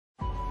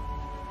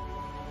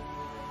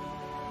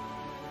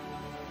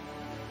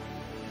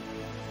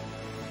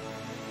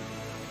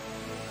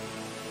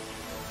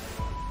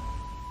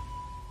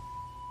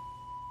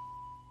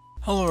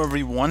Hello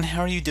everyone,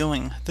 how are you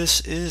doing?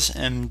 This is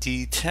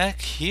MD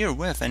Tech here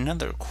with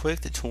another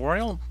quick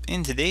tutorial.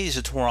 In today's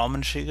tutorial, I'm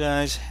going to show you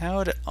guys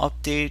how to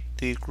update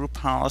the group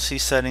policy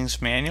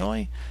settings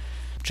manually.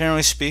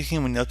 Generally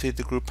speaking, when you update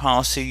the group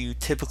policy, you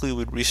typically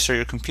would restart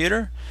your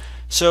computer.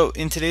 So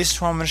in today's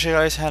tutorial, I'm going to show you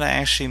guys how to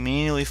actually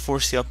manually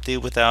force the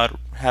update without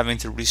having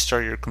to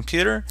restart your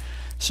computer.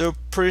 So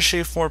pretty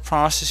straightforward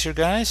process here,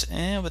 guys,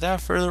 and without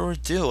further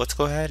ado, let's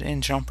go ahead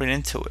and jump right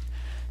into it.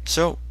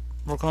 So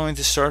we're going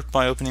to start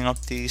by opening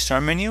up the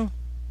Start menu.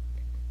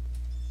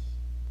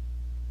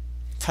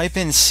 Type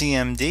in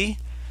CMD.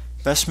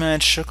 Best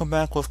match should come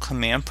back with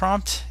command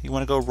prompt. You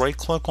want to go right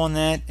click on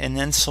that and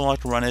then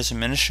select Run as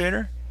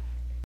Administrator.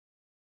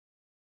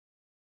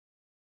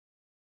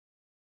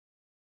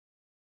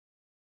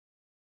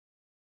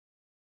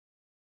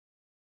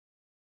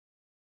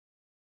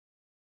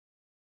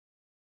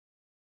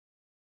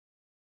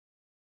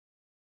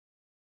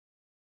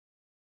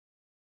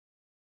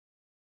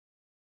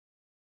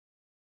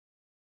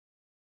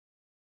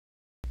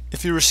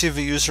 If you receive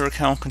a user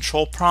account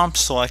control prompt,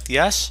 select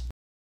Yes.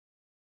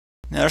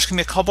 Now there's going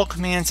to be a couple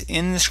commands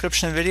in the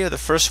description of the video. The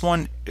first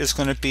one is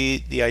going to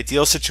be the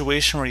ideal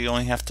situation where you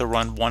only have to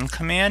run one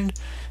command,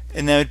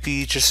 and that would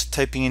be just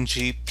typing in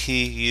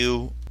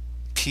gpupdate.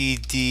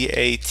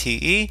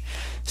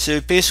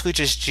 So basically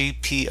just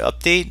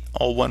gpupdate,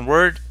 all one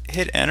word,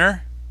 hit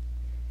enter.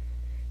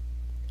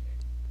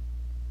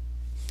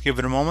 Give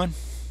it a moment.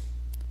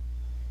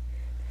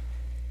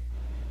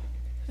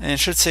 And it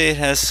should say it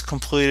has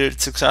completed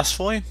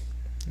successfully.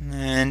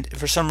 And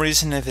for some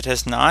reason, if it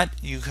has not,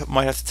 you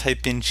might have to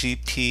type in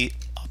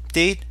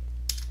gpupdate,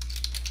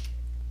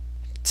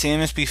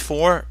 same as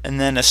before, and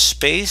then a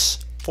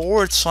space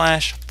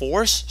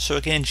 /force. So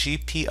again,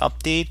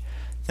 gpupdate,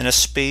 then a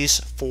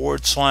space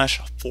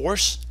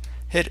 /force.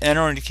 Hit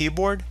enter on the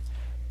keyboard.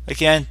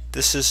 Again,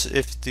 this is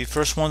if the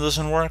first one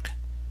doesn't work.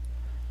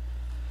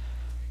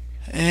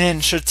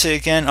 And should say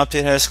again,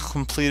 update has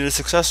completed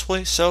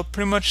successfully. So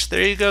pretty much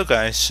there you go,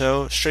 guys.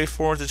 So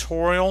straightforward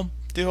tutorial.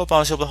 Do hope I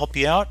was able to help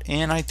you out,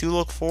 and I do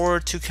look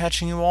forward to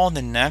catching you all in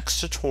the next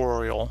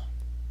tutorial.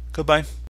 Goodbye.